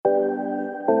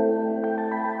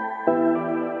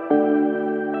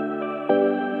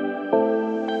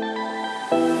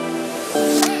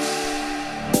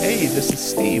this is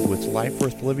Steve with Life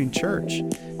Worth Living Church.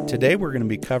 Today we're going to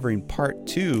be covering part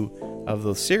 2 of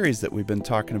the series that we've been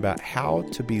talking about, how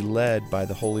to be led by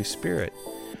the Holy Spirit.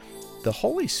 The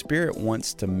Holy Spirit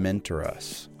wants to mentor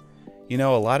us. You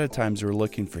know, a lot of times we're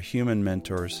looking for human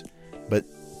mentors, but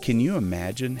can you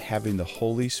imagine having the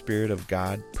Holy Spirit of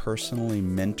God personally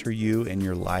mentor you in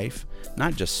your life?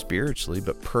 Not just spiritually,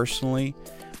 but personally,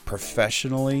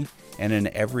 professionally,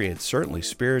 and certainly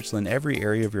spiritually, in every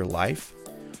area of your life.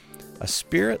 A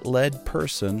Spirit-led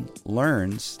person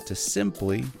learns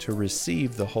to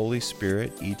receive the Holy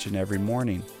Spirit each and every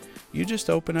morning. You just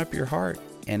open up your heart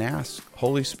and ask,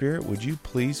 Holy Spirit, would you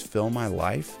please fill my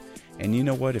life? And you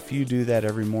know what? If you do that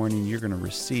every morning, you're going to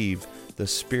receive the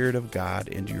Spirit of God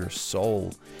into your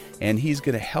soul. And He's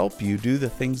going to help you do the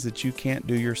things that you can't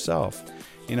do yourself.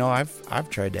 You know, I've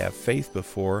tried to have faith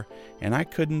before, and I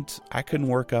couldn't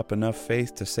work up enough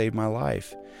faith to save my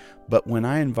life. But when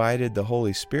I invited the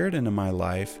Holy Spirit into my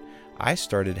life, I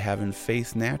started having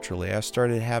faith naturally. I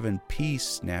started having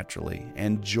peace naturally,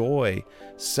 and joy,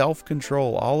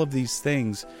 self-control, all of these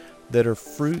things that are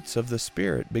fruits of the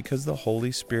Spirit, because the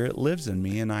Holy Spirit lives in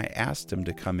me, and I asked Him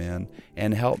to come in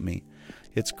and help me.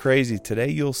 It's crazy. Today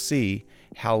you'll see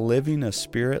how living a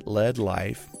Spirit-led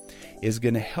life is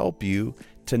going to help you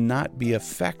to not be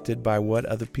affected by what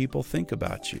other people think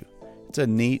about you. It's a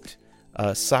neat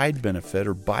side benefit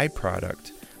or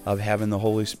byproduct of having the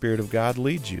Holy Spirit of God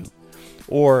lead you.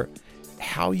 Or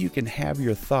how you can have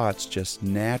your thoughts just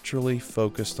naturally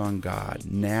focused on God,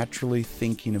 naturally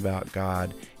thinking about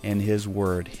God and His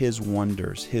Word, His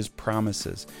wonders, His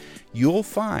promises. You'll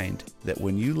find that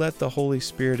when you let the Holy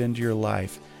Spirit into your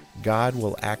life, God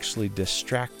will actually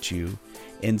distract you.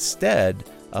 Instead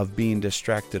of being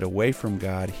distracted away from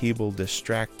God, He will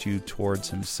distract you towards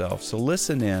Himself. So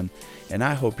listen in, and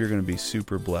I hope you're going to be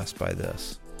super blessed by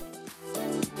this.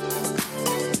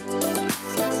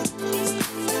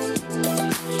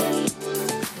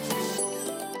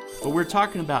 But we're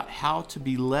talking about how to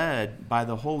be led by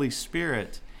the Holy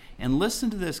Spirit. And listen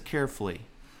to this carefully.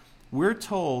 We're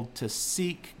told to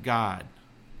seek God.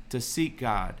 To seek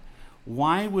God.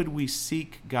 Why would we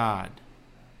seek God?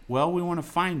 Well, we want to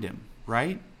find Him,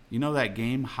 right? You know that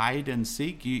game, hide and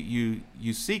seek? You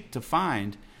seek to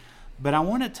find. But I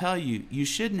want to tell you, you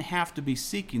shouldn't have to be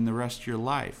seeking the rest of your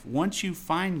life. Once you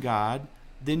find God,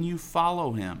 then you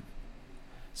follow Him.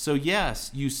 So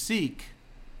yes, you seek,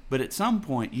 but at some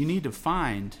point you need to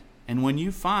find. And when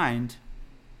you find,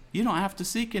 you don't have to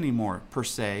seek anymore, per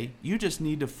se. You just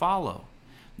need to follow.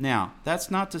 Now,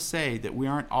 that's not to say that we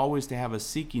aren't always to have a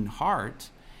seeking heart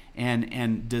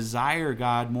and desire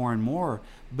God more and more,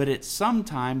 but at some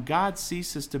time God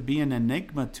ceases to be an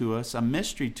enigma to us, a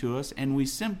mystery to us, and we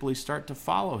simply start to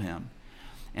follow Him.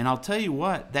 And I'll tell you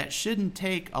what, that shouldn't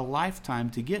take a lifetime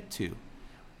to get to.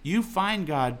 You find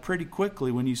God pretty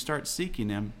quickly when you start seeking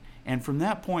Him, and from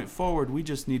that point forward, we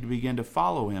just need to begin to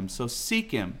follow Him. So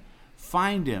seek Him,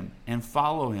 find Him, and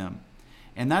follow Him.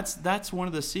 And that's one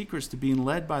of the secrets to being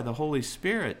led by the Holy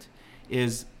Spirit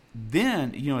is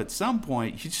then, at some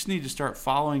point, you just need to start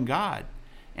following God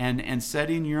and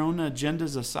setting your own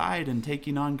agendas aside and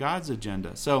taking on God's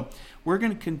agenda. So we're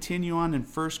going to continue on in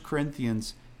 1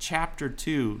 Corinthians chapter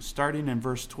 2, starting in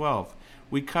verse 12.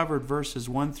 We covered verses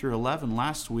 1 through 11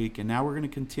 last week, and now we're going to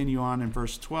continue on in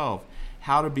verse 12,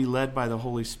 how to be led by the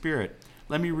Holy Spirit.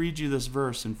 Let me read you this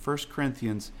verse in 1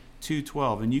 Corinthians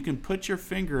 2:12, and you can put your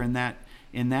finger in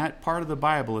that part of the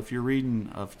Bible if you're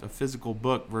reading a physical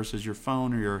book versus your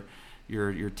phone or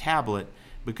your tablet,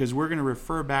 because we're going to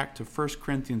refer back to 1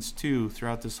 Corinthians 2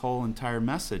 throughout this whole entire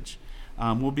message.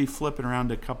 We'll be flipping around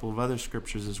to a couple of other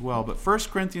scriptures as well. But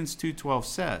 1 Corinthians 2:12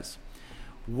 says,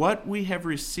 "What we have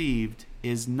received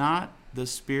is not the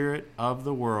spirit of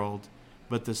the world,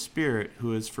 but the Spirit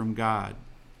who is from God."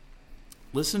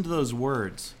 Listen to those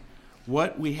words.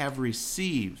 What we have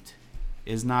received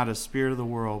is not a spirit of the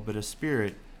world, but a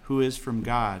Spirit who is from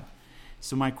God.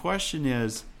 So my question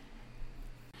is,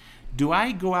 do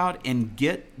I go out and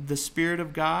get the Spirit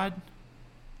of God?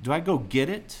 Do I go get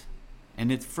it?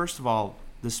 And first of all,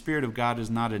 the Spirit of God is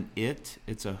not an it,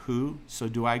 it's a who. So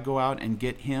do I go out and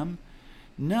get Him?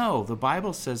 No, the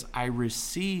Bible says I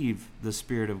receive the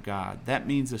Spirit of God. That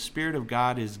means the Spirit of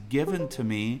God is given to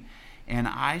me, and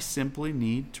I simply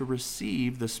need to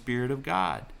receive the Spirit of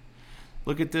God.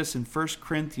 Look at this in 1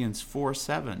 Corinthians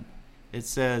 4:7. It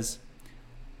says,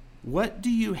 "What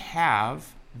do you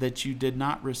have that you did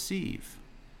not receive?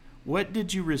 What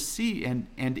did you receive?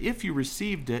 And if you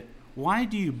received it, why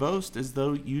do you boast as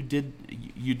though you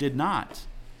did not?"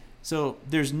 So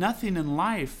there's nothing in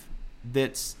life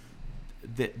that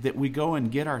we go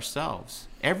and get ourselves.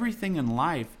 Everything in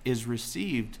life is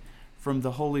received from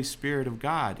the Holy Spirit of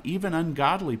God. Even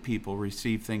ungodly people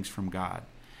receive things from God.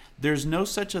 There's no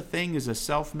such a thing as a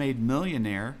self-made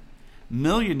millionaire.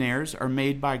 Millionaires are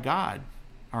made by God.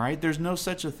 All right? There's no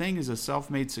such a thing as a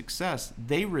self-made success.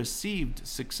 They received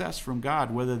success from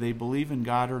God, whether they believe in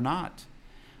God or not.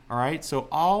 All right? So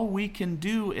all we can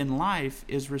do in life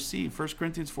is receive. 1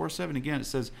 Corinthians 4:7, again, it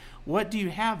says, what do you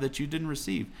have that you didn't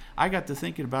receive? I got to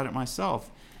thinking about it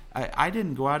myself. I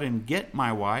didn't go out and get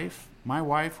my wife. My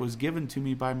wife was given to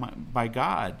me by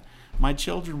God. My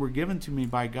children were given to me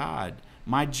by God.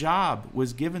 My job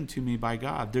was given to me by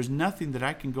God. There's nothing that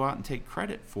I can go out and take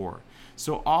credit for.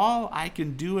 So all I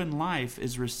can do in life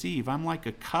is receive. I'm like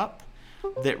a cup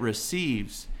that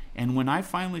receives. And when I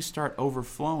finally start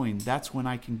overflowing, that's when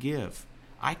I can give.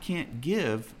 I can't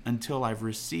give until I've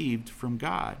received from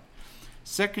God.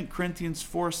 2 Corinthians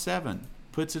 4:7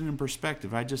 puts it in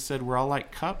perspective. I just said we're all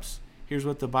like cups. Here's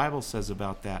what the Bible says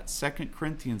about that. 2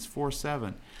 Corinthians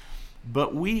 4:7.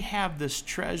 But we have this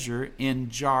treasure in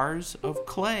jars of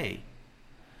clay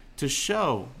to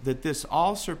show that this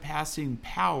all-surpassing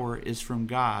power is from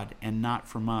God and not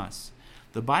from us.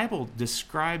 The Bible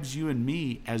describes you and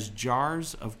me as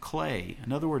jars of clay.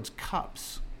 In other words,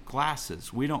 cups,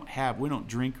 glasses. We don't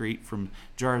drink or eat from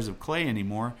jars of clay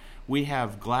anymore. We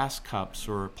have glass cups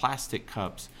or plastic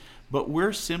cups. But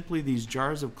we're simply these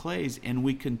jars of clays, and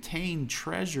we contain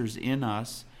treasures in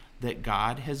us that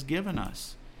God has given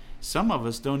us. Some of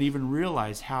us don't even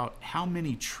realize how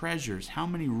many treasures, how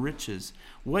many riches,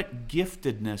 what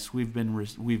giftedness we've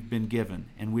been given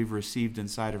and we've received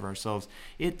inside of ourselves.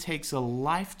 It takes a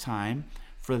lifetime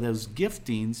for those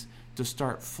giftings to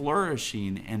start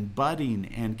flourishing and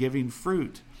budding and giving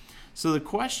fruit. So the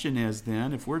question is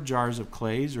then, if we're jars of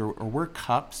clays or we're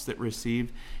cups that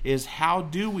receive, is how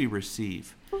do we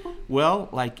receive? Well,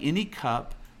 like any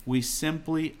cup, we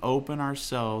simply open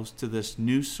ourselves to this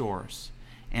new source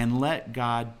and let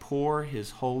God pour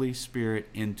His Holy Spirit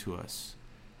into us.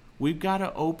 We've got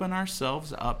to open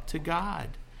ourselves up to God.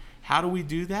 How do we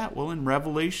do that? Well, in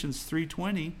Revelations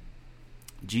 3:20,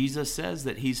 Jesus says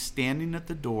that He's standing at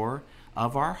the door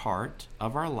of our heart,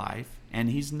 of our life, and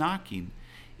He's knocking.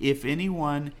 If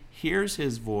anyone hears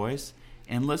His voice,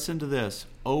 and listen to this,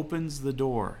 opens the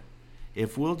door.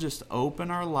 If we'll just open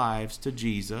our lives to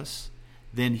Jesus,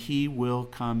 then He will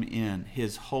come in.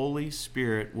 His Holy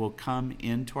Spirit will come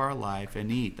into our life and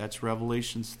eat. That's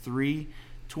Revelations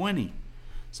 3:20.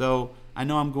 So I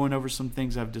know I'm going over some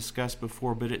things I've discussed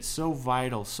before, but it's so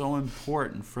vital, so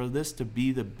important for this to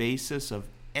be the basis of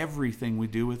everything we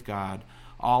do with God.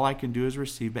 All I can do is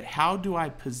receive. But how do I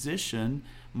position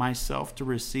myself to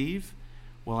receive?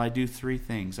 Well, I do three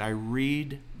things. I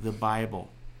read the Bible,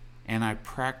 and I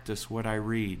practice what I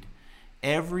read.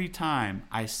 Every time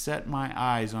I set my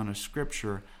eyes on a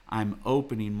scripture, I'm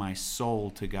opening my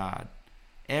soul to God.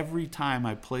 Every time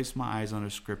I place my eyes on a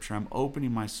scripture, I'm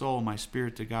opening my soul, my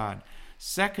spirit to God.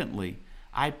 Secondly,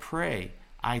 I pray,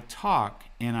 I talk,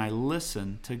 and I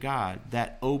listen to God.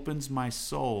 That opens my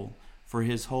soul for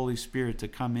His Holy Spirit to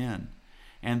come in.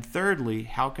 And thirdly,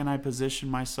 how can I position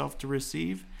myself to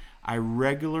receive? I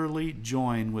regularly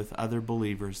join with other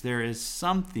believers. There is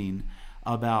something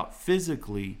about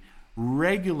physically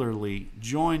regularly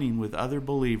joining with other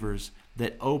believers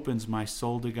that opens my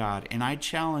soul to God. And I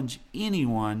challenge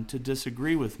anyone to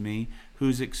disagree with me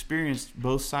who's experienced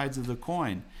both sides of the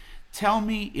coin. Tell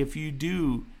me if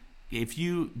you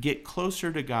get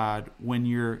closer to God when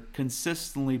you're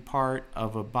consistently part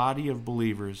of a body of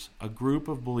believers, a group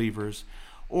of believers,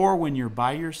 or when you're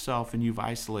by yourself and you've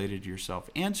isolated yourself.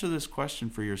 Answer this question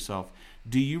for yourself.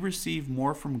 Do you receive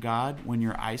more from God when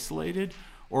you're isolated,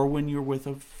 or when you're with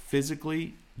a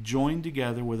physically joined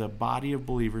together with a body of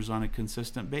believers on a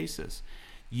consistent basis?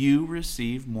 You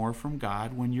receive more from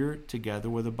God when you're together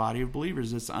with a body of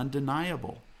believers. It's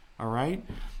undeniable. All right?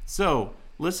 So,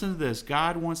 listen to this.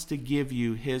 God wants to give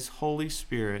you His Holy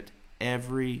Spirit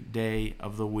every day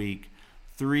of the week.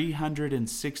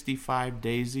 365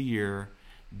 days a year,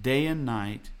 day and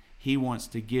night, He wants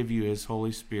to give you His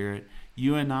Holy Spirit.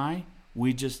 You and I,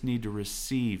 we just need to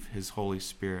receive His Holy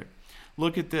Spirit.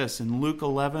 Look at this in Luke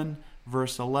 11,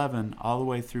 verse 11, all the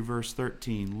way through verse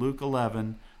 13. Luke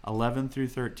 11, 11 through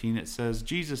 13, it says,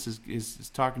 Jesus is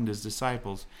talking to His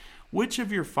disciples. Which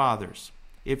of your fathers,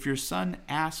 if your son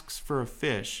asks for a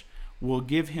fish, will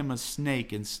give him a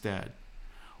snake instead?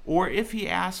 Or if he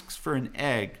asks for an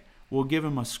egg, will give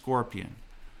him a scorpion?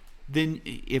 Then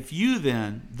if you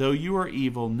then, though you are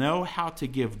evil, know how to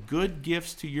give good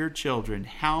gifts to your children,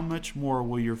 how much more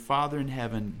will your Father in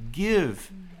heaven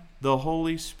give the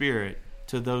Holy Spirit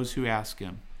to those who ask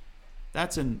Him?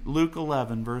 That's in Luke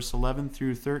 11, verse 11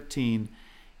 through 13.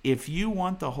 If you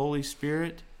want the Holy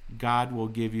Spirit, God will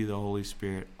give you the Holy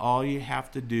Spirit. All you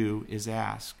have to do is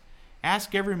ask.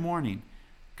 Ask every morning,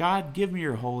 God, give me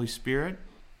your Holy Spirit.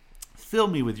 Fill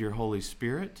me with your Holy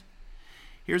Spirit.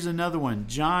 Here's another one,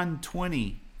 John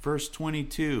 20, verse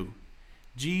 22.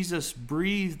 Jesus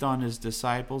breathed on his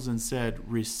disciples and said,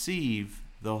 receive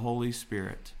the Holy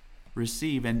Spirit.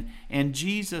 Receive. And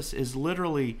Jesus is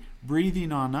literally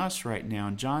breathing on us right now.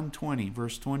 In John 20,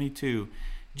 verse 22,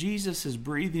 Jesus is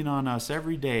breathing on us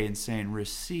every day and saying,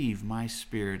 receive my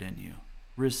Spirit in you.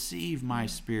 Receive my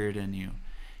Spirit in you.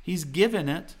 He's given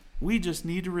it. We just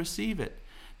need to receive it.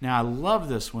 Now, I love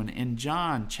this one in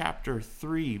John chapter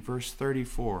 3, verse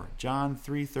 34. John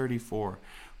 3:34.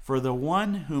 For the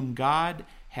one whom God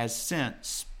has sent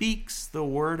speaks the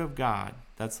word of God.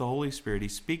 That's the Holy Spirit. He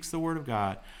speaks the word of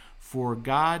God. For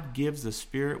God gives the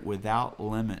Spirit without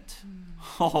limit.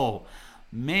 Oh,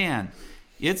 man.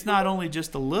 It's not only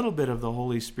just a little bit of the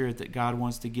Holy Spirit that God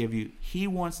wants to give you. He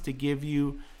wants to give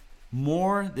you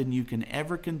more than you can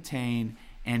ever contain,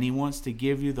 and he wants to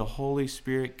give you the Holy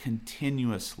Spirit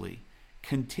continuously,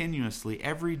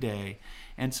 every day.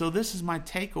 And so this is my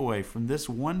takeaway from this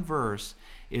one verse,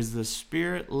 is the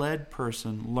Spirit-led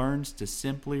person learns to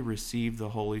simply receive the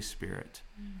Holy Spirit.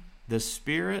 The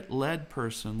Spirit-led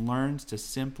person learns to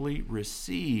simply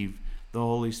receive the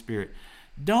Holy Spirit.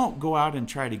 Don't go out and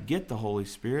try to get the Holy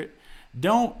Spirit.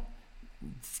 Don't,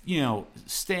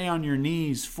 stay on your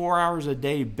knees 4 hours a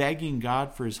day begging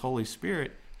God for his Holy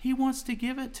Spirit. He wants to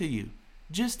give it to you.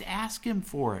 Just ask him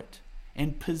for it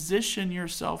and position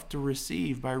yourself to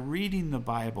receive by reading the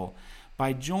Bible,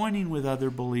 by joining with other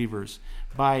believers,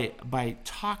 by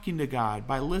talking to God,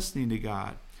 by listening to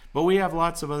God. But we have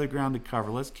lots of other ground to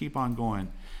cover. Let's keep on going.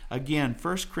 Again,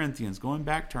 1 Corinthians, going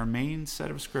back to our main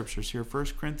set of scriptures here,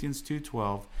 1 Corinthians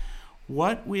 2:12.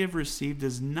 What we have received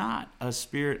is not a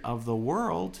spirit of the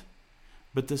world,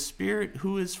 but the Spirit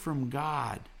who is from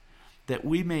God, that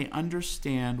we may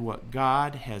understand what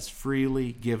God has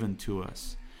freely given to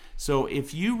us. So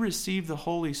if you receive the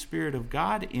Holy Spirit of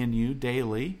God in you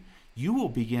daily, you will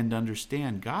begin to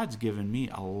understand God's given me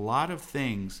a lot of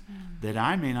things that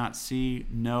I may not see,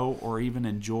 know, or even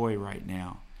enjoy right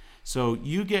now. So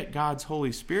you get God's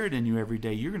Holy Spirit in you every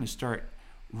day, you're going to start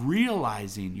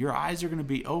realizing, your eyes are going to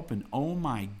be open. Oh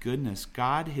my goodness,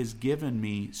 God has given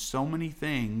me so many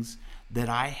things that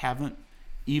I haven't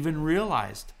even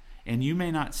realized. And you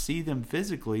may not see them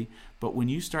physically, but when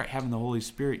you start having the Holy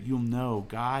Spirit, you'll know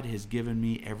God has given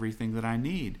me everything that I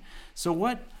need. So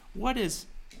what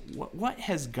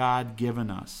has God given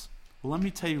us? Well, let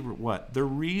me tell you what. The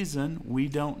reason we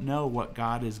don't know what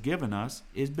God has given us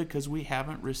is because we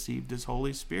haven't received his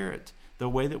Holy Spirit the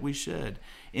way that we should.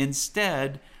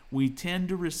 Instead, we tend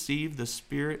to receive the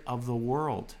spirit of the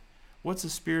world. What's the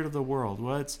spirit of the world?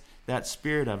 Well, it's that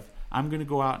spirit of, I'm going to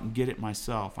go out and get it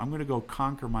myself. I'm going to go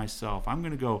conquer myself. I'm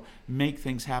going to go make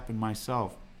things happen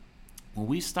myself. When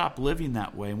we stop living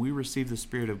that way and we receive the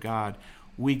Spirit of God,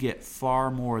 we get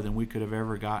far more than we could have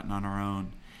ever gotten on our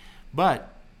own.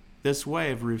 But this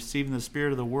way of receiving the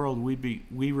spirit of the world,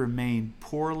 we remain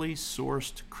poorly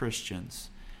sourced Christians.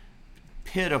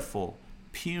 Pitiful,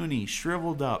 puny,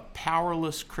 shriveled up,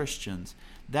 powerless Christians.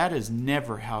 That is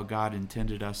never how God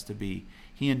intended us to be.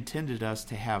 He intended us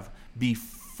to be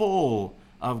full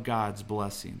of God's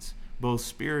blessings, both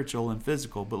spiritual and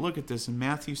physical. But look at this in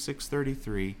Matthew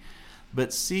 6:33.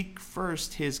 But seek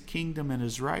first his kingdom and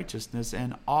his righteousness,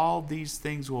 and all these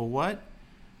things will what?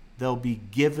 They'll be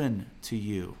given to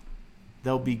you.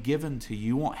 They'll be given to you.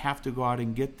 You won't have to go out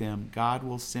and get them. God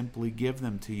will simply give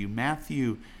them to you.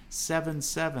 Matthew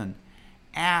 7:7.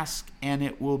 Ask and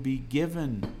it will be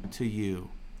given to you.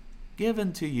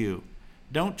 Given to you.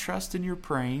 Don't trust in your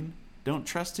praying. Don't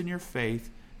trust in your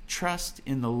faith. Trust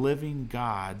in the living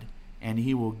God, and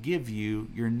he will give you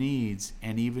your needs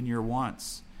and even your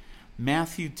wants.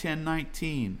 Matthew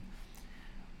 10:19.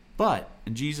 But,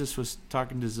 and Jesus was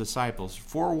talking to his disciples,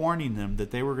 forewarning them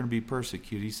that they were going to be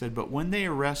persecuted. He said, but when they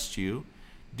arrest you,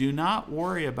 do not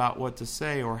worry about what to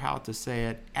say or how to say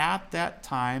it. At that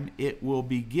time, it will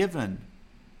be given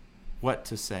what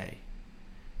to say.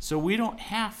 So we don't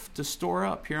have to store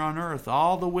up here on earth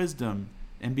all the wisdom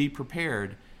and be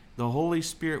prepared. The Holy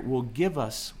Spirit will give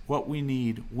us what we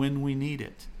need when we need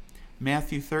it.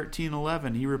 Matthew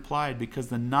 13:11, he replied, because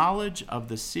the knowledge of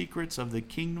the secrets of the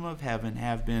kingdom of heaven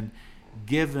have been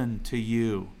given to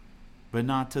you, but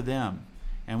not to them.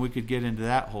 And we could get into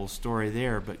that whole story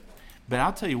there. But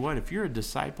I'll tell you what, if you're a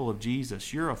disciple of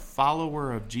Jesus, you're a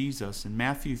follower of Jesus, in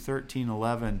Matthew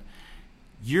 13:11,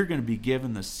 you're going to be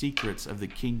given the secrets of the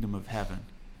kingdom of heaven.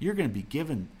 You're going to be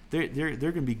given, they're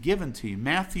going to be given to you.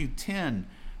 Matthew 10,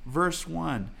 Verse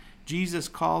 1, Jesus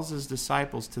calls his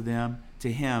disciples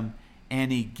to him,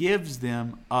 and he gives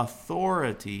them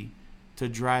authority to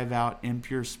drive out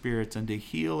impure spirits and to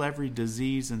heal every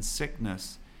disease and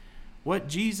sickness. What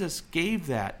Jesus gave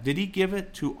that, did he give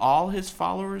it to all his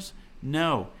followers?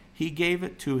 No, he gave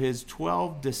it to his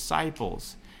 12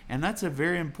 disciples. And that's a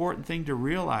very important thing to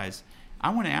realize.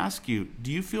 I want to ask you,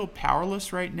 do you feel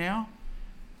powerless right now?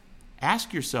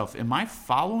 Ask yourself, am I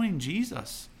following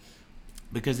Jesus?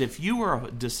 Because if you are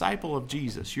a disciple of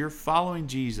Jesus, you're following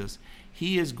Jesus,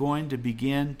 he is going to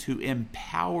begin to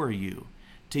empower you,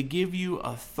 to give you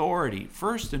authority,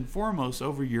 first and foremost,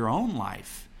 over your own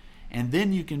life. And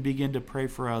then you can begin to pray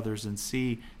for others and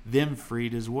see them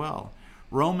freed as well.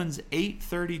 Romans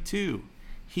 8:32,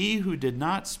 he who did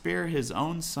not spare his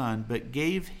own son, but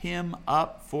gave him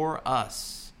up for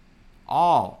us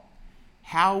all,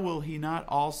 how will he not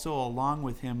also along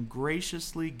with him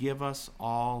graciously give us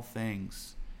all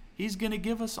things? He's going to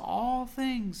give us all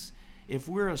things. If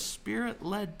we're a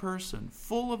Spirit-led person,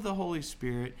 full of the Holy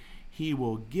Spirit, he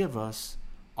will give us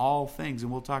all things.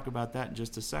 And we'll talk about that in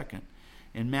just a second.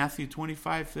 In Matthew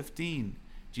 25:15,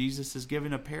 Jesus is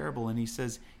giving a parable, and he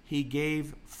says, he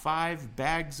gave 5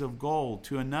 bags of gold,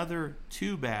 to another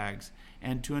 2 bags,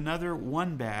 and to another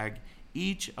 1 bag,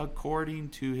 each according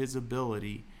to his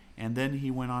ability. And then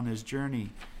he went on his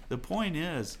journey. The point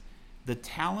is, the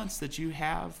talents that you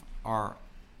have are,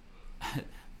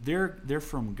 they're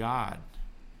from God.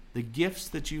 The gifts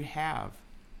that you have,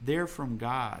 they're from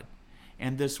God.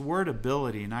 And this word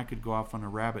ability, and I could go off on a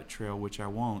rabbit trail, which I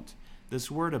won't.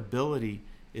 This word ability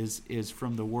is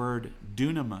from the word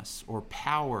dunamis, or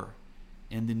power,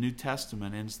 in the New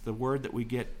Testament, and it's the word that we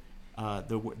get,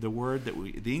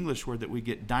 the English word that we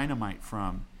get dynamite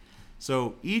from.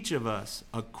 So each of us,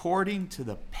 according to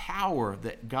the power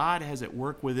that God has at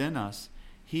work within us,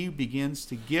 he begins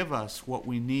to give us what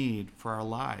we need for our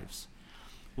lives.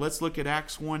 Let's look at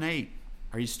Acts 1:8.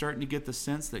 Are you starting to get the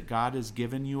sense that God has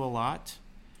given you a lot?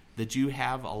 That you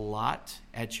have a lot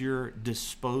at your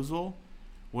disposal?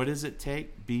 What does it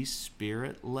take? Be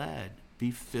Spirit-led.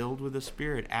 Be filled with the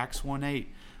Spirit. Acts 1:8.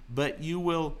 But you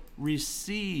will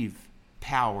receive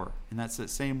power. And that's that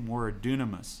same word,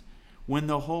 dunamis. When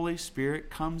the Holy Spirit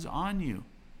comes on you.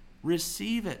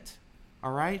 Receive it.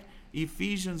 All right?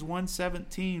 Ephesians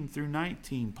 1:17 through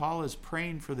 19. Paul is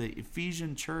praying for the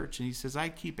Ephesian church, and he says, I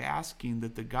keep asking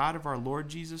that the God of our Lord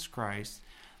Jesus Christ,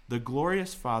 the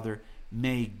glorious Father,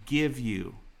 may give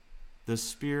you the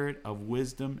spirit of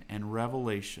wisdom and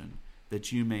revelation,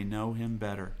 that you may know him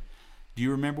better. Do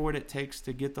you remember what it takes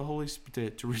to get the Holy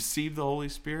Spirit, to receive the Holy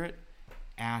Spirit?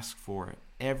 Ask for it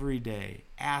every day.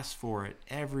 Ask for it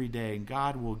every day, and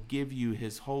God will give you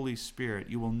his Holy Spirit.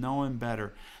 You will know him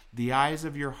better. The eyes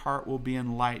of your heart will be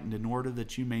enlightened in order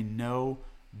that you may know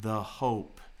the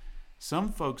hope.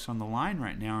 Some folks on the line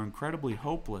right now are incredibly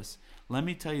hopeless. Let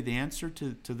me tell you the answer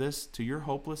to this, to your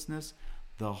hopelessness: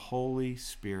 the Holy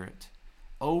Spirit.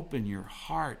 Open your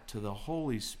heart to the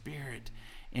Holy Spirit,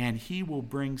 and he will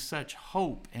bring such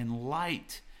hope and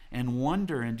light and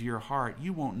wonder into your heart,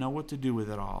 you won't know what to do with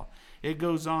it all. It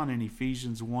goes on in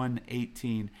Ephesians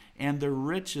 1:18, and the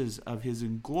riches of his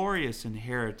glorious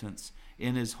inheritance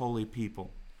in his holy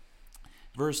people.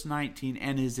 Verse 19,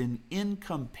 and his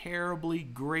incomparably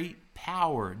great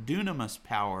power, dunamis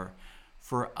power,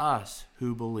 for us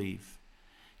who believe.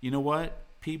 You know what?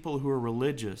 People who are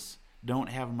religious don't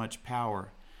have much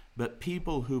power, but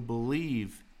people who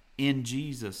believe in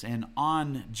Jesus and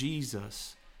on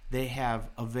Jesus, they have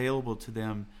available to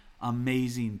them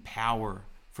amazing power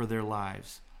for their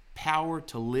lives. Power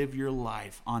to live your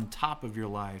life on top of your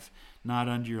life, not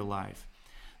under your life.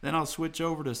 Then I'll switch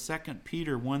over to 2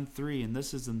 Peter 1:3, and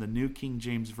this is in the New King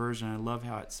James Version. I love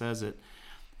how it says it.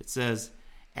 It says,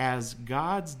 as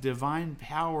God's divine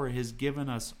power has given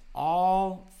us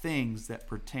all things that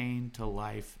pertain to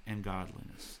life and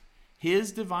godliness.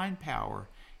 His divine power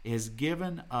has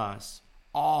given us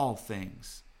all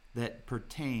things that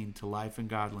pertain to life and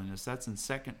godliness. That's in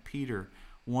 2 Peter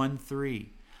 1:3.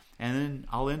 And then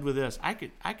I'll end with this.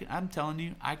 I'm telling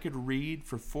you, I could read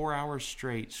for 4 hours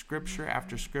straight, scripture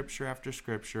after scripture after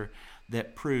scripture,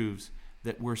 that proves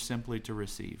that we're simply to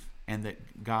receive, and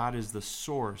that God is the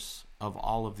source of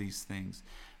all of these things.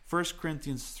 1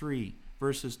 Corinthians 3,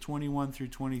 verses 21 through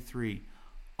 23.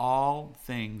 All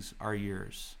things are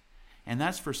yours. And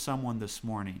that's for someone this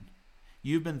morning.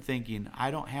 You've been thinking,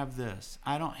 I don't have this,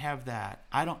 I don't have that,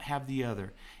 I don't have the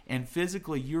other. And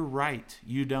physically, you're right,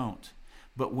 you don't.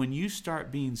 But when you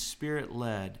start being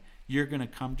Spirit-led, you're going to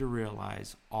come to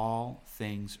realize all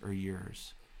things are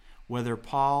yours. whether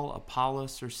Paul,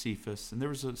 Apollos, or Cephas. And there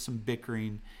was some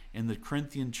bickering in the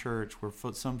Corinthian church where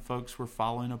some folks were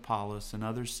following Apollos and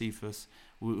others Cephas,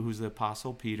 who's the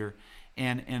Apostle Peter.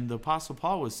 And the Apostle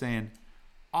Paul was saying,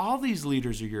 all these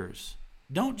leaders are yours.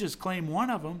 Don't just claim one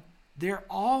of them. They're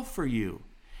all for you.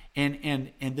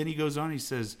 And then he goes on, he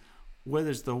says,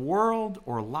 whether it's the world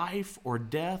or life or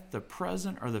death, the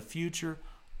present or the future,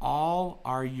 all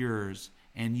are yours.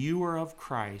 And you are of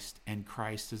Christ, and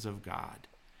Christ is of God.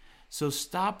 So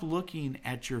stop looking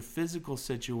at your physical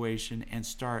situation and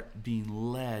start being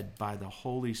led by the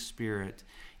Holy Spirit.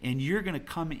 And you're going to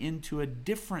come into a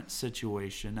different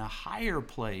situation, a higher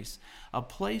place, a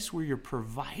place where you're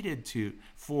provided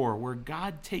for, where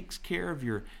God takes care of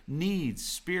your needs,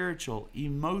 spiritual,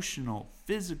 emotional,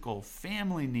 physical,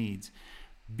 family needs.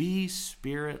 Be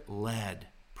Spirit-led.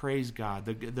 Praise God.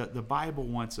 The Bible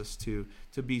wants us to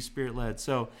be Spirit-led.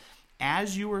 So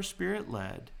as you are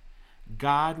Spirit-led,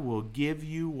 God will give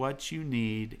you what you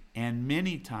need, and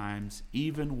many times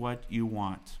even what you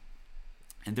want.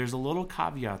 And there's a little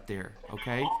caveat there,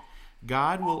 okay?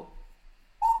 God will...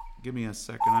 Give me a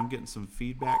second. I'm getting some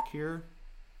feedback here.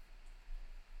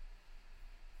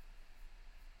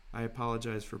 I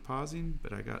apologize for pausing,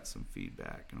 but I got some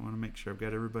feedback. And I want to make sure I've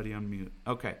got everybody on mute.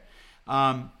 Okay.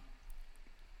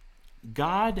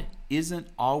 God isn't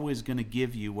always going to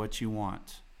give you what you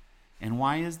want. And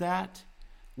why is that?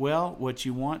 Well, what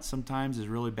you want sometimes is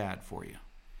really bad for you.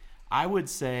 I would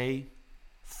say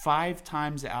 5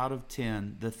 times out of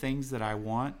 10, the things that I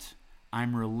want,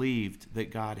 I'm relieved that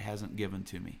God hasn't given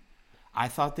to me. I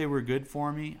thought they were good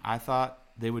for me. I thought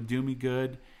they would do me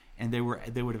good, and they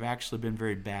would have actually been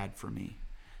very bad for me.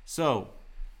 So,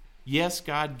 yes,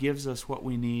 God gives us what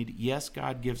we need. Yes,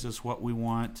 God gives us what we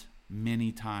want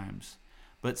many times.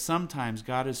 But sometimes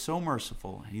God is so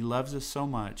merciful. He loves us so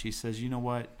much. He says, you know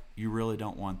what? You really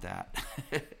don't want that.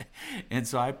 And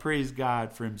so I praise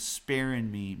God for Him sparing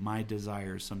me my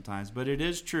desires sometimes. But it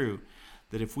is true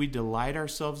that if we delight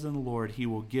ourselves in the Lord, He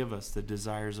will give us the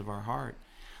desires of our heart.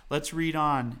 Let's read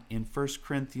on in 1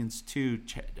 Corinthians 2,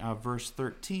 verse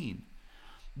 13.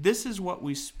 This is what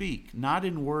we speak, not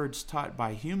in words taught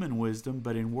by human wisdom,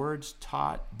 but in words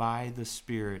taught by the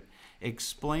Spirit,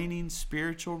 explaining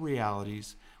spiritual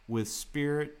realities with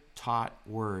Spirit-taught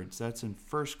words. That's in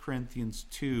 1 Corinthians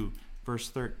 2, verse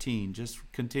 13. Just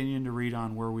continuing to read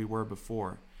on where we were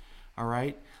before. All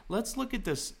right? Let's look at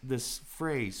this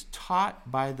phrase,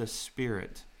 taught by the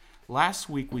Spirit. Last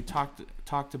week we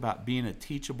talked about being a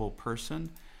teachable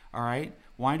person. All right?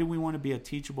 Why do we want to be a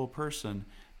teachable person?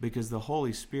 Because the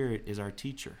Holy Spirit is our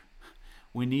teacher.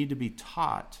 We need to be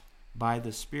taught by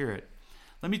the Spirit.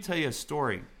 Let me tell you a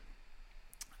story.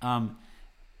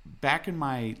 Back in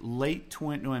my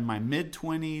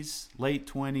mid-20s, late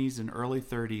 20s, and early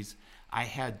 30s, I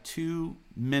had 2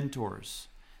 mentors.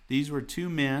 These were 2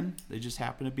 men. They just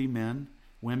happened to be men.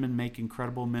 Women make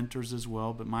incredible mentors as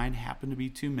well, but mine happened to be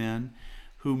 2 men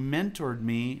who mentored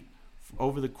me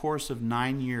over the course of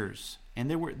 9 years. And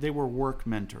they were work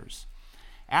mentors.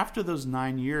 After those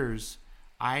 9 years,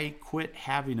 I quit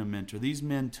having a mentor. These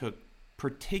men took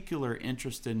particular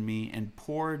interest in me and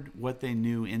poured what they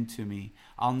knew into me.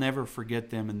 I'll never forget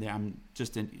them, and I'm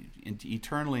just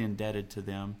eternally indebted to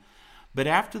them. But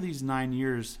after these 9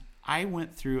 years, I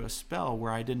went through a spell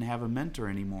where I didn't have a mentor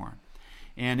anymore.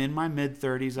 And in my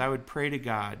mid-30s, I would pray to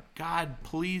God, God,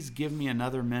 please give me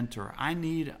another mentor. I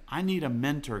need a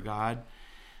mentor, God.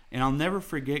 And I'll never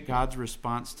forget God's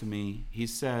response to me. He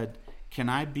said, can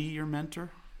I be your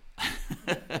mentor?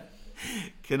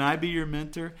 Can I be your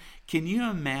mentor? Can you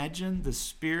imagine the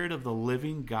Spirit of the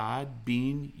living God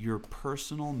being your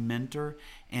personal mentor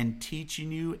and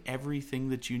teaching you everything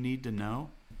that you need to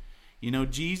know? You know,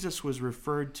 Jesus was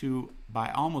referred to by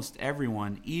almost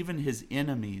everyone, even His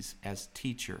enemies, as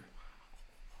teacher.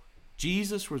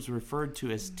 Jesus was referred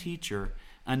to as teacher.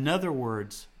 In other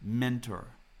words, mentor.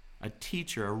 A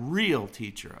teacher, a real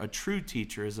teacher, a true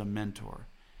teacher is a mentor.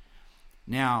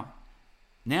 Now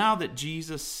that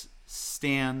Jesus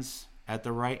stands at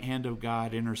the right hand of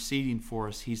God interceding for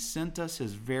us, He sent us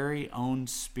His very own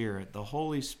Spirit, the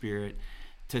Holy Spirit,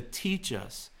 to teach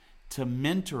us, to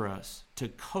mentor us, to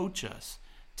coach us,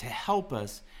 to help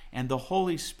us. And the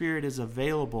Holy Spirit is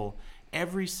available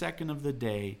every second of the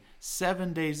day,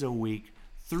 7 days a week,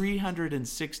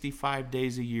 365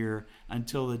 days a year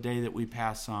until the day that we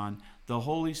pass on. The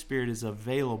Holy Spirit is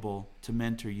available to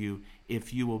mentor you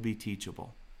if you will be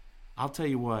teachable. I'll tell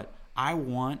you what, I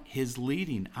want His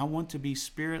leading. I want to be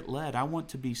Spirit-led. I want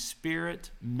to be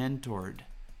Spirit-mentored.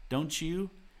 Don't you?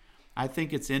 I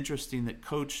think it's interesting that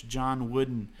Coach John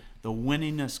Wooden, the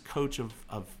winningest coach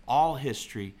of all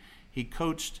history, he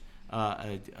coached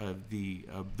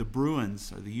the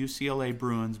Bruins, the UCLA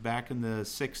Bruins, back in the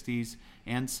 60s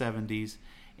and 70s,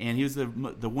 and he was the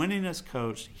winningest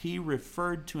coach. He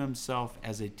referred to himself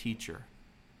as a teacher.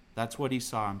 That's what he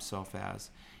saw himself as.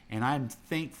 And I'm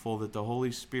thankful that the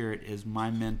Holy Spirit is my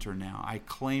mentor now. I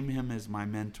claim him as my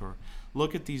mentor.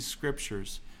 Look at these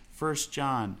scriptures. 1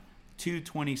 John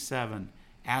 2:27.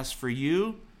 As for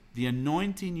you, the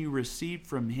anointing you received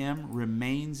from him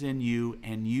remains in you,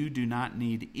 and you do not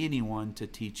need anyone to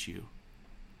teach you.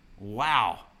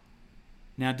 Wow.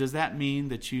 Now, does that mean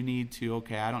that you need to,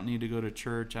 okay, I don't need to go to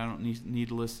church, I don't need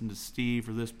to listen to Steve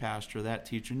or this pastor or that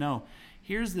teacher? No.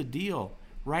 Here's the deal.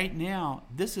 Right now,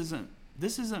 this isn't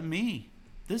me.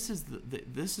 This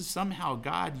is somehow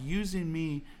God using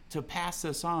me to pass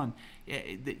this on.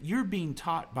 You're being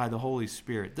taught by the Holy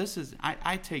Spirit.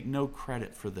 I take no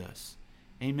credit for this.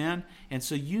 Amen? And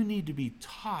so you need to be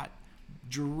taught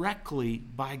directly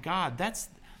by God. That's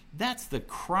the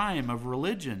crime of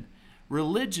religion.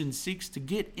 Religion seeks to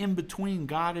get in between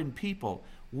God and people.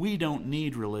 We don't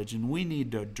need religion. We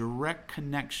need a direct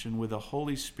connection with the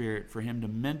Holy Spirit for him to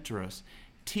mentor us,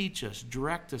 teach us,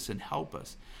 direct us, and help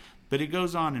us. But it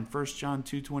goes on in 1 John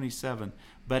 2:27.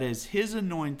 But as his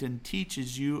anointing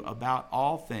teaches you about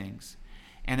all things,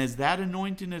 and as that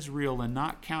anointing is real and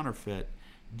not counterfeit,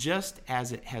 just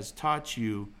as it has taught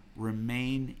you,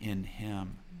 remain in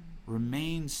him.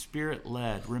 Remain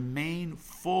Spirit-led. Remain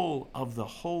full of the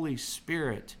Holy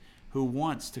Spirit who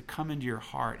wants to come into your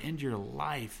heart, into your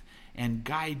life, and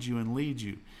guide you and lead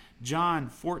you. John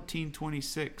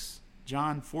 14:26.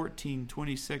 John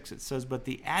 14:26, it says, but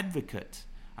the advocate,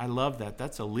 I love that.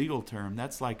 That's a legal term.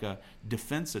 That's like a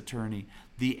defense attorney.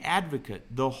 The advocate,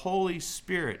 the Holy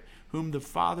Spirit, whom the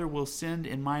Father will send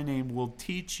in my name, will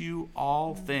teach you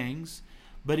all things.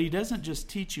 But he doesn't just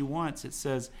teach you once. It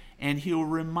says, and he'll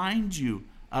remind you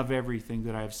of everything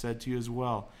that I've said to you as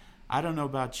well. I don't know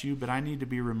about you, but I need to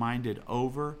be reminded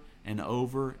over and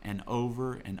over and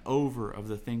over and over of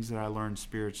the things that I learned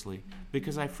spiritually,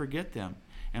 because I forget them.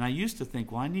 And I used to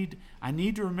think, well, I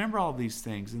need to remember all these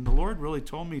things. And the Lord really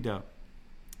told me to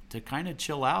kind of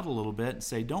chill out a little bit and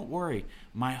say, don't worry,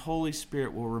 my Holy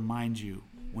Spirit will remind you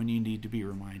when you need to be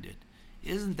reminded.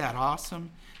 Isn't that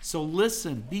awesome? So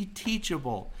listen, be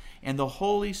teachable, and the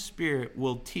Holy Spirit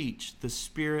will teach the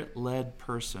Spirit-led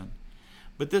person.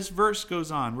 But this verse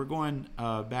goes on. We're going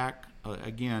back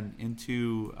again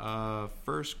into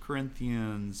 1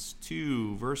 Corinthians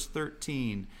 2, verse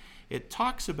 13. It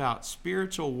talks about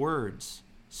spiritual words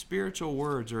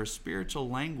or a spiritual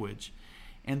language.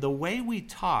 And the way we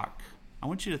talk, I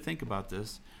want you to think about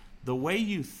this. The way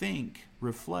you think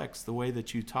reflects the way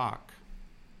that you talk.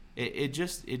 It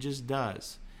just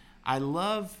does. I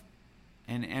love,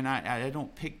 and I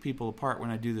don't pick people apart when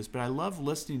I do this, but I love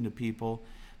listening to people,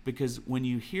 because when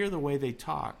you hear the way they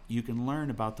talk, you can learn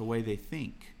about the way they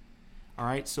think. All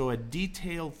right? So a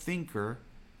detailed thinker,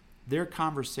 their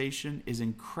conversation is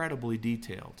incredibly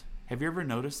detailed. Have you ever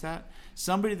noticed that?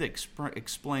 Somebody that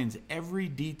explains every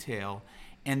detail,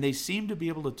 and they seem to be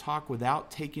able to talk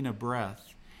without taking a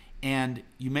breath. And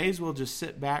you may as well just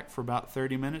sit back for about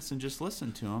 30 minutes and just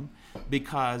listen to them,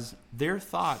 because their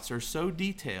thoughts are so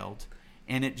detailed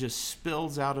and it just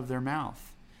spills out of their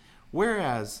mouth.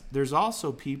 Whereas there's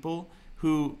also people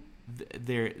who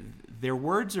their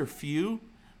words are few,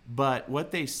 but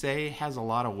what they say has a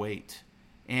lot of weight.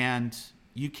 And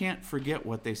you can't forget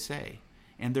what they say.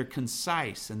 And they're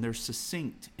concise and they're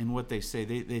succinct in what they say.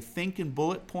 They think in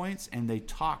bullet points and they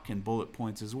talk in bullet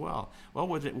points as well. Well,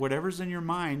 whatever's in your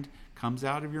mind comes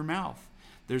out of your mouth.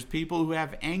 There's people who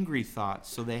have angry thoughts,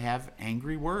 so they have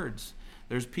angry words.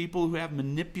 There's people who have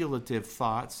manipulative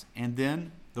thoughts, and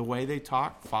then the way they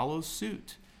talk follows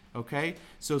suit. Okay?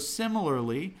 So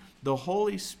similarly, the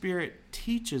Holy Spirit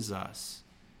teaches us,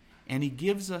 and he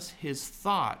gives us his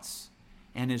thoughts.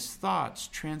 And his thoughts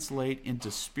translate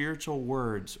into spiritual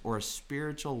words or a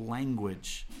spiritual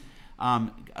language,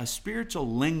 a spiritual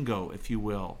lingo, if you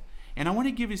will. And I want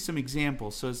to give you some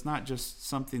examples, so it's not just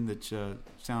something that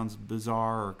sounds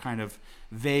bizarre or kind of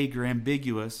vague or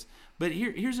ambiguous. But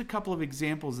here's a couple of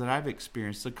examples that I've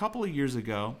experienced. A couple of years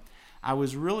ago, I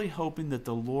was really hoping that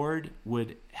the Lord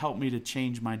would help me to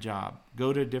change my job,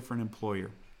 go to a different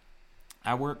employer.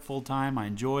 I work full-time, I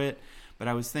enjoy it. But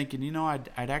I was thinking, I'd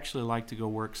actually like to go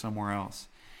work somewhere else.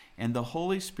 And the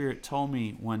Holy Spirit told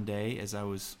me one day, as I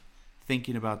was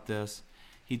thinking about this,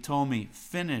 he told me,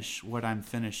 finish what I'm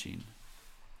finishing.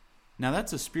 Now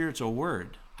that's a spiritual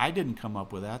word. I didn't come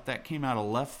up with that. That came out of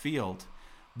left field.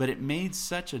 But it made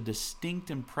such a distinct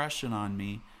impression on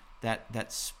me,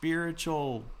 that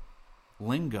spiritual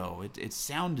lingo. It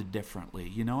sounded differently,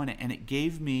 you know, and it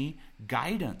gave me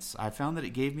guidance. I found that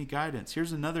it gave me guidance.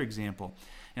 Here's another example,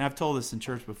 and I've told this in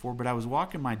church before, but I was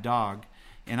walking my dog,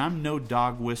 and I'm no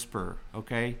dog whisperer,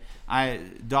 okay?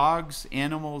 Dogs,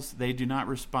 animals, they do not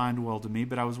respond well to me,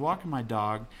 but I was walking my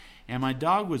dog, and my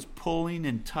dog was pulling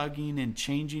and tugging and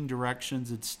changing directions.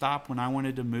 It'd stop when I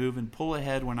wanted to move and pull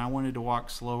ahead when I wanted to walk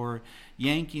slower,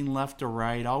 yanking left to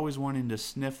right, always wanting to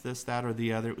sniff this, that, or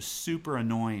the other. It was super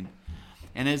annoying.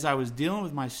 And as I was dealing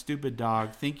with my stupid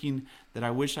dog, thinking that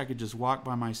I wish I could just walk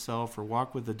by myself or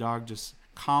walk with the dog just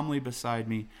calmly beside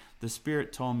me, the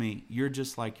Spirit told me, "You're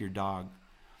just like your dog."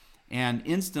 And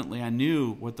instantly I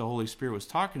knew what the Holy Spirit was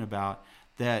talking about,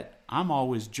 that I'm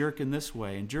always jerking this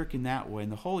way and jerking that way.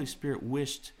 And the Holy Spirit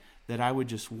wished that I would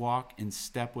just walk in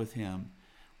step with Him,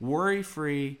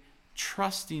 worry-free,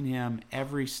 trusting Him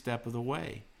every step of the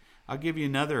way. I'll give you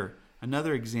another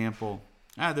example.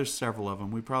 There's several of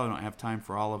them. We probably don't have time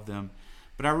for all of them.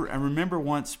 But I remember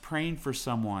once praying for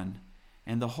someone,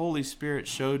 and the Holy Spirit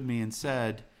showed me and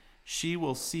said, "She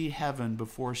will see heaven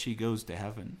before she goes to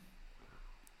heaven."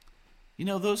 You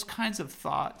know, those kinds of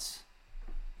thoughts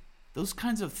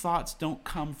don't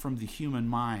come from the human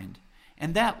mind.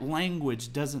 And that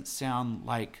language doesn't sound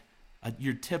like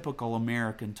your typical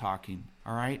American talking,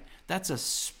 all right? That's a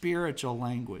spiritual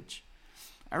language.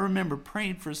 I remember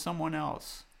praying for someone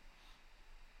else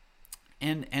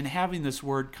and having this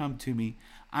word come to me.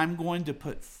 I'm going to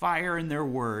put fire in their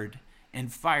word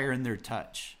and fire in their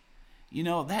touch. You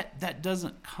know, that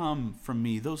doesn't come from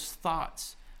me. Those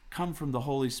thoughts come from the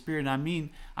Holy Spirit. I mean,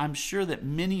 I'm sure that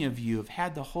many of you have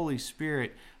had the Holy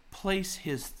Spirit place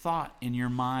His thought in your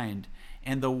mind,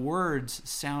 and the words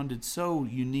sounded so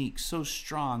unique, so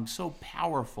strong, so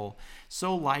powerful,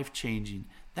 so life-changing.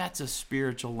 That's a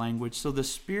spiritual language. So the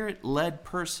Spirit-led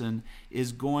person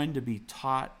is going to be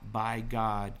taught by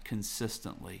God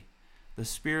consistently. The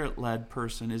Spirit-led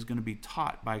person is going to be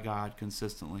taught by God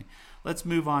consistently. Let's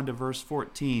move on to verse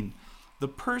 14. The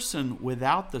person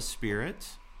without the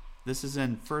Spirit, this is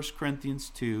in 1 Corinthians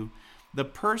 2. The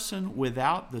person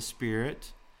without the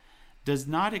Spirit does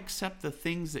not accept the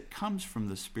things that comes from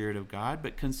the Spirit of God,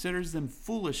 but considers them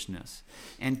foolishness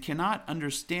and cannot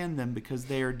understand them because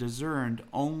they are discerned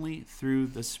only through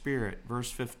the Spirit.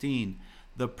 Verse 15.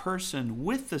 The person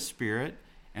with the Spirit,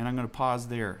 and I'm going to pause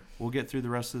there. We'll get through the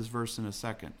rest of this verse in a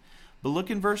second. But look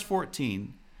in verse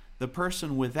 14. The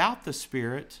person without the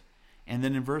Spirit, and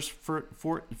then in verse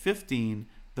 15,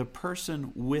 the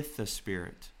person with the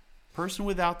Spirit. Person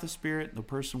without the Spirit, the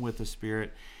person with the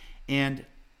Spirit. And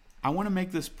I want to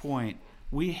make this point.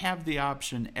 We have the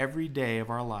option every day of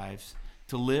our lives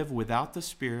to live without the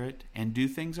Spirit and do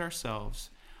things ourselves,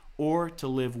 or to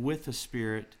live with the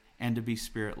Spirit and to be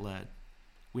Spirit-led.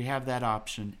 We have that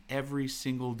option every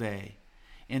single day.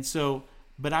 And so,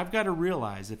 but I've got to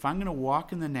realize, if I'm going to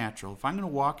walk in the natural, if I'm going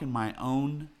to walk in my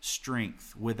own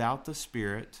strength without the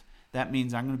Spirit, that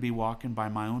means I'm going to be walking by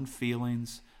my own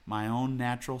feelings, my own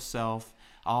natural self.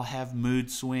 I'll have mood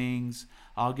swings.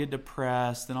 I'll get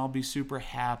depressed, then I'll be super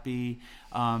happy.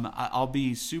 I'll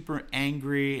be super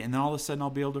angry, and then all of a sudden I'll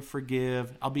be able to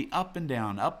forgive. I'll be up and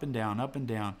down, up and down, up and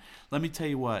down. Let me tell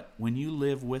you what, when you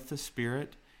live with the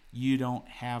Spirit, you don't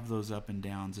have those up and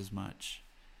downs as much.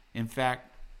 In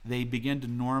fact, they begin to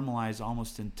normalize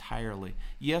almost entirely.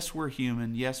 Yes, we're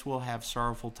human. Yes, we'll have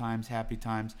sorrowful times, happy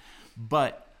times,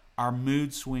 but our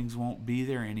mood swings won't be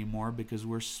there anymore because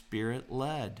we're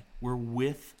Spirit-led. We're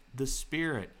with the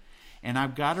Spirit. And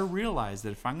I've got to realize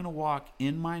that if I'm going to walk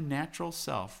in my natural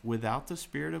self without the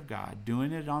Spirit of God,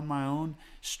 doing it on my own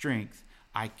strength,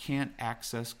 I can't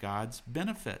access God's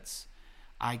benefits.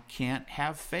 I can't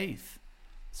have faith.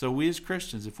 So we as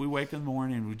Christians, if we wake in the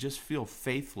morning and we just feel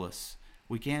faithless,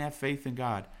 we can't have faith in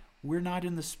God, we're not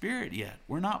in the Spirit yet.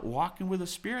 We're not walking with the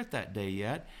Spirit that day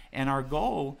yet. And our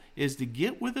goal is to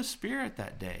get with the Spirit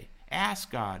that day.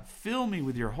 Ask God, fill me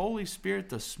with your Holy Spirit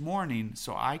this morning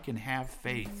so I can have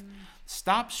faith.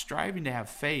 Stop striving to have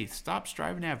faith. Stop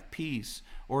striving to have peace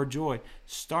or joy.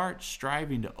 Start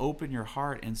striving to open your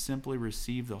heart and simply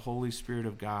receive the Holy Spirit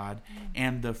of God.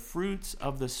 And the fruits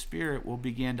of the Spirit will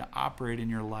begin to operate in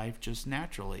your life just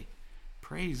naturally.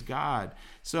 Praise God.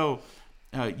 So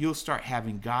you'll start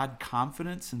having God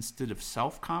confidence instead of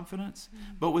self-confidence.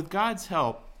 But with God's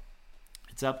help,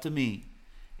 it's up to me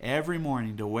every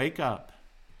morning to wake up,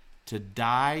 to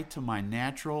die to my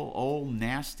natural, old,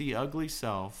 nasty, ugly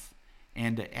self,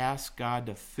 and to ask God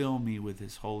to fill me with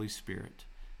His Holy Spirit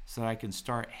so that I can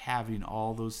start having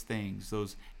all those things,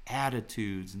 those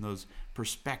attitudes and those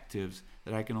perspectives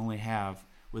that I can only have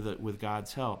with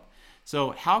God's help.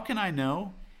 So how can I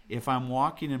know? If I'm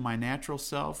walking in my natural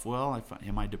self, well,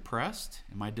 am I depressed?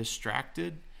 Am I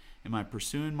distracted? Am I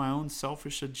pursuing my own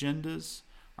selfish agendas?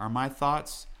 Are my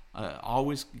thoughts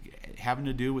always having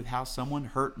to do with how someone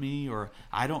hurt me, or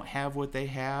I don't have what they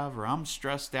have, or I'm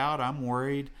stressed out, I'm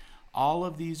worried? All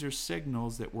of these are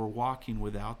signals that we're walking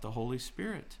without the Holy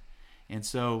Spirit. And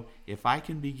so if I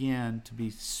can begin to be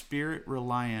Spirit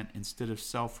reliant instead of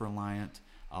self-reliant,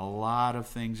 a lot of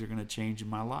things are going to change in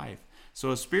my life.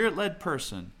 So a Spirit-led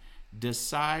person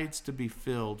decides to be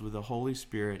filled with the Holy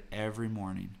Spirit every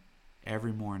morning.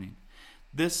 Every morning.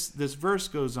 This verse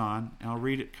goes on, and I'll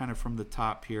read it kind of from the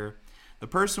top here. The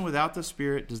person without the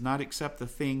Spirit does not accept the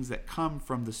things that come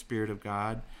from the Spirit of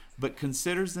God, but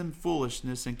considers them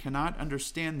foolishness and cannot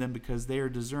understand them because they are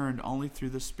discerned only through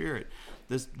the Spirit.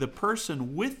 The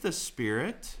person with the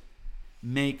Spirit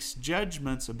makes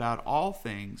judgments about all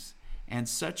things, and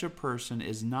such a person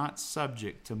is not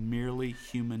subject to merely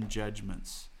human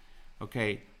judgments.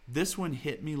 Okay, this one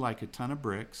hit me like a ton of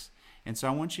bricks. And so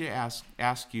I want you to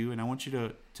ask you, and I want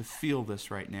you to feel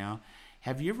this right now.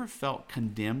 Have you ever felt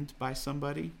condemned by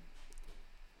somebody?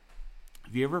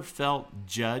 Have you ever felt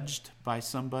judged by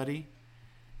somebody?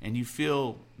 And you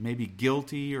feel maybe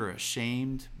guilty or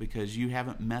ashamed because you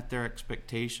haven't met their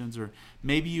expectations, or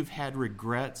maybe you've had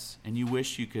regrets and you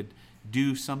wish you could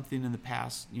do something in the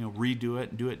past, redo it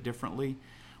and do it differently.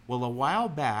 Well, a while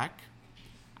back,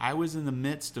 I was in the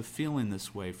midst of feeling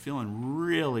this way, feeling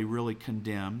really, really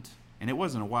condemned. And it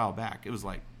wasn't a while back. It was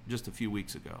like just a few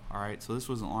weeks ago, all right? So this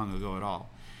wasn't long ago at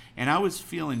all. And I was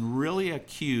feeling really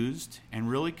accused and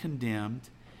really condemned.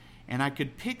 And I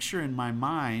could picture in my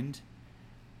mind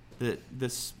that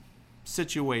this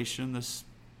situation, this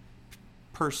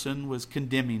person was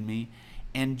condemning me.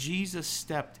 And Jesus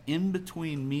stepped in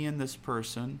between me and this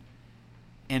person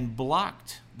and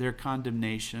blocked their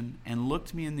condemnation and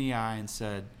looked me in the eye and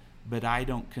said, "But I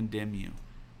don't condemn you.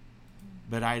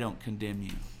 But I don't condemn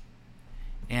you."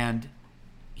 And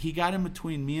he got in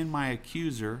between me and my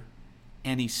accuser,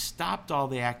 and he stopped all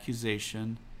the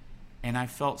accusation, and I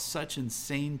felt such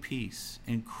insane peace,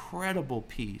 incredible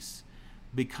peace,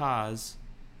 because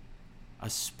a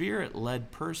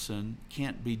Spirit-led person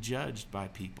can't be judged by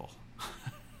people.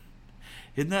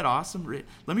 Isn't that awesome?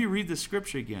 Let me read the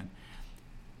scripture again.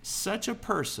 Such a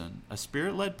person, a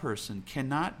Spirit-led person,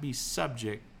 cannot be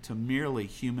subject to merely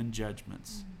human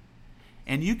judgments.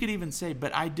 And you could even say,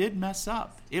 but I did mess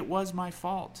up. It was my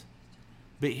fault.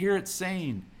 But here it's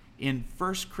saying in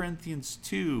 1 Corinthians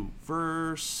 2,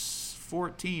 verse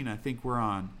 14, I think we're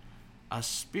on, a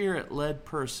Spirit-led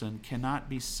person cannot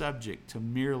be subject to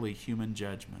merely human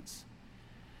judgments.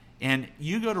 And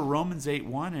you go to Romans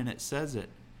 8:1 and it says it.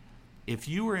 If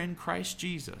you are in Christ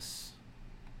Jesus,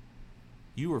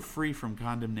 you are free from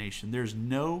condemnation. There's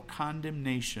no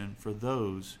condemnation for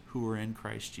those who are in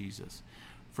Christ Jesus.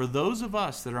 For those of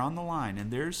us that are on the line, and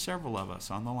there's several of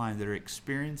us on the line that are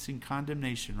experiencing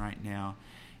condemnation right now,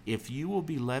 if you will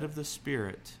be led of the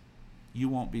Spirit, you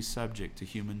won't be subject to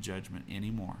human judgment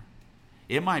anymore.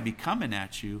 It might be coming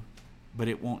at you, but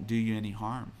it won't do you any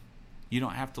harm. You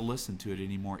don't have to listen to it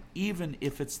anymore, even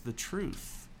if it's the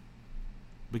truth,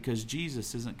 because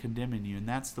Jesus isn't condemning you, and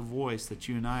that's the voice that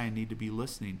you and I need to be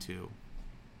listening to.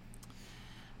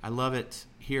 I love it.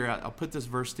 Here, I'll put this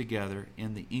verse together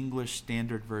in the English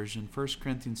Standard Version, 1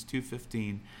 Corinthians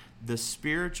 2:15. The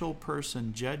spiritual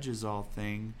person judges all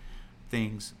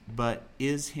things, but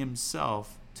is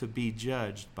himself to be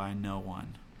judged by no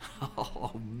one.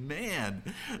 Oh, man,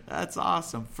 that's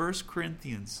awesome. 1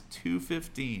 Corinthians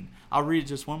 2:15. I'll read it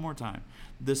just one more time.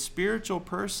 The spiritual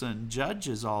person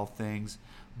judges all things,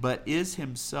 but is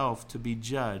himself to be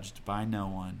judged by no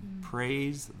one.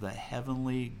 Praise the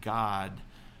heavenly God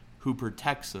who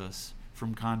protects us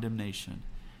from condemnation.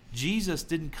 Jesus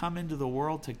didn't come into the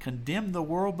world to condemn the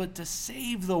world, but to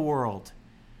save the world.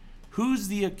 Who's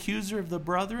the accuser of the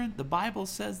brethren? The Bible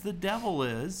says the devil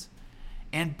is,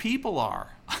 and people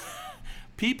are.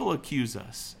 People accuse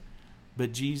us,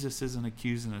 but Jesus isn't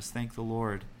accusing us. Thank the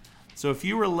Lord. So if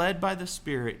you are led by the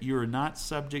Spirit, you are not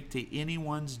subject to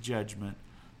anyone's judgment.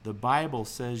 The Bible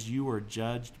says you are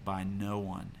judged by no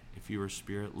one if you are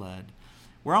Spirit-led.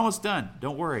 We're almost done.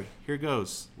 Don't worry. Here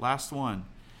goes. Last one.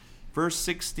 Verse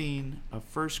 16 of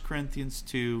 1 Corinthians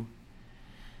 2.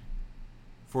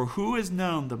 For who has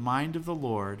known the mind of the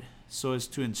Lord so as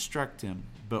to instruct him?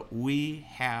 But we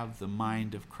have the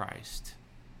mind of Christ.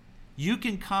 You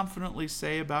can confidently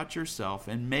say about yourself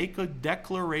and make a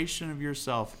declaration of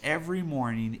yourself every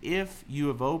morning if you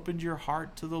have opened your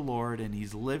heart to the Lord and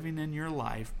He's living in your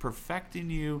life,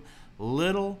 perfecting you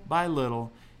little by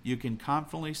little. You can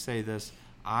confidently say this: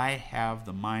 I have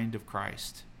the mind of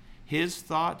Christ. His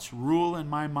thoughts rule in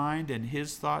my mind, and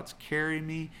His thoughts carry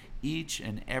me each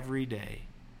and every day.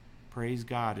 Praise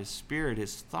God. His Spirit,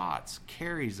 His thoughts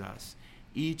carries us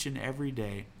each and every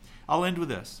day. I'll end with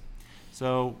this.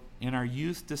 So in our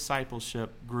youth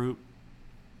discipleship group,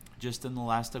 just in the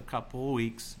last couple of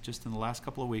weeks,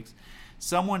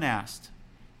 someone asked,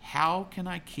 how can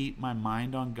I keep my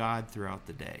mind on God throughout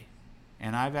the day?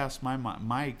 And I've asked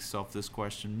myself this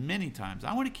question many times.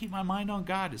 I want to keep my mind on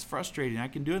God. It's frustrating. I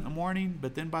can do it in the morning,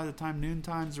 but then by the time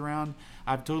noontime's around,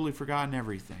 I've totally forgotten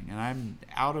everything, and I'm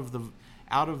out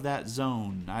of that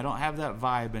zone. I don't have that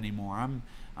vibe anymore.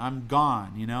 I'm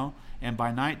gone, you know. And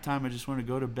by nighttime, I just want to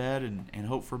go to bed and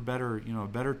hope for better, a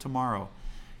better tomorrow.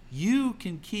 You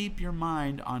can keep your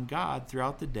mind on God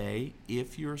throughout the day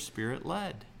if you're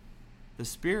Spirit-led. The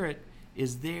Spirit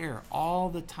is there all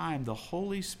the time. The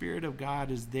Holy Spirit of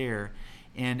God is there.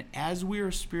 And as we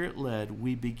are Spirit-led,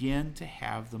 we begin to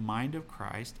have the mind of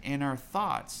Christ, and our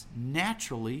thoughts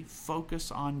naturally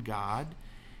focus on God,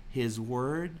 His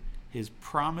Word, His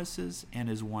promises, and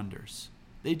His wonders.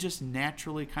 They just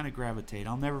naturally kind of gravitate.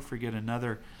 I'll never forget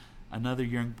another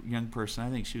young person, I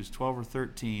think she was 12 or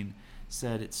 13,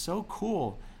 said, it's so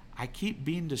cool, I keep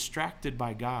being distracted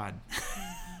by God.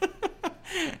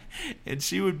 And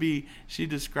she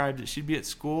described it, she'd be at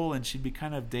school and she'd be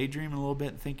kind of daydreaming a little bit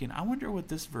and thinking, I wonder what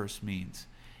this verse means.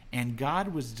 And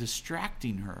God was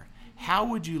distracting her. How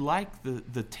would you like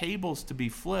the tables to be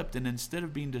flipped, and instead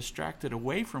of being distracted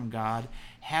away from God,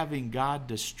 having God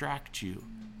distract you?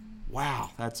 Wow,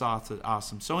 that's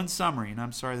awesome. So in summary, and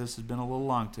I'm sorry this has been a little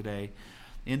long today,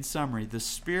 in summary, the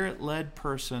Spirit-led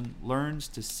person learns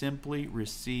to simply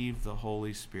receive the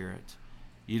Holy Spirit.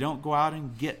 You don't go out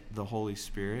and get the Holy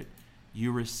Spirit.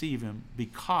 You receive Him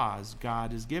because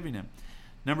God is giving Him.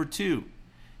 Number 2,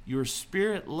 you're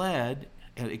Spirit-led.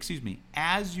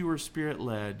 As you are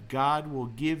Spirit-led, God will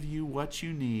give you what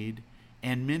you need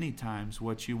and many times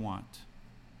what you want.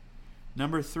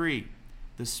 Number 3,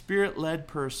 the Spirit-led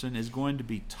person is going to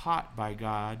be taught by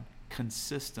God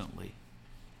consistently.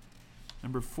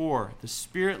 Number 4, the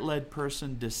Spirit-led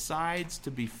person decides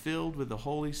to be filled with the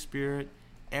Holy Spirit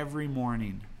every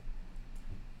morning.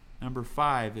 Number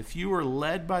 5, if you are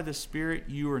led by the Spirit,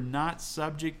 you are not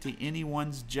subject to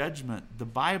anyone's judgment. The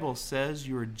Bible says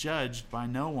you are judged by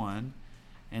no one.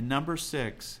 And number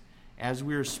 6, as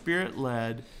we are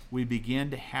Spirit-led, we begin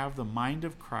to have the mind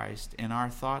of Christ, and our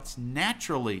thoughts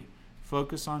naturally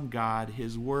focus on God,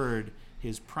 His Word,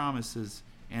 His promises,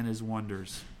 and His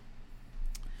wonders.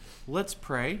 Let's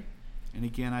pray. And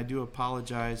again, I do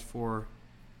apologize for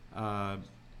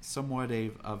somewhat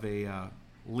of a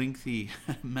lengthy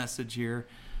message here,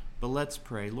 but let's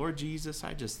pray. Lord Jesus,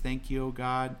 I just thank you, oh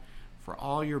God, for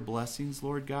all your blessings,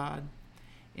 Lord God.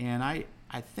 And I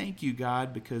thank you,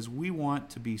 God, because we want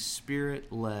to be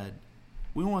Spirit-led.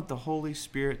 We want the Holy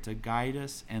Spirit to guide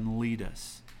us and lead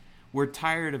us. We're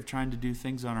tired of trying to do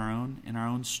things on our own, in our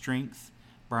own strength,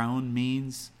 by our own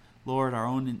means, Lord, our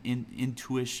own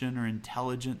intuition or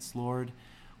intelligence, Lord.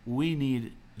 We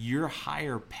need your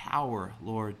higher power,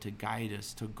 Lord, to guide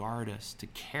us, to guard us, to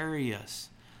carry us,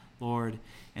 Lord.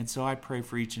 And so I pray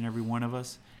for each and every one of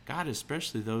us, God,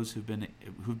 especially those who've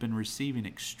been receiving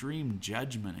extreme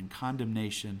judgment and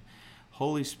condemnation.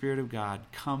 Holy Spirit of God,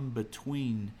 come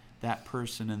between that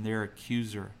person and their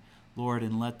accuser, Lord,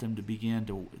 and let them to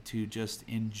begin to just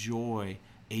enjoy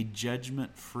a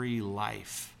judgment-free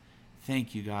life.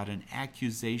 Thank you, God, an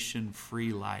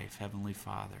accusation-free life, Heavenly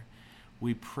Father.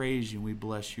 We praise you, we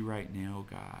bless you right now,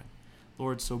 God.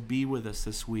 Lord, so be with us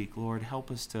this week. Lord, help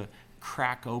us to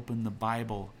crack open the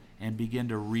Bible and begin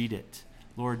to read it.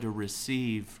 Lord, to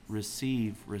receive. In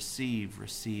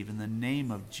the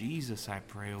name of Jesus, I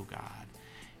pray, oh God.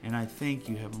 And I thank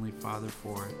you, Heavenly Father,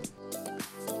 for it.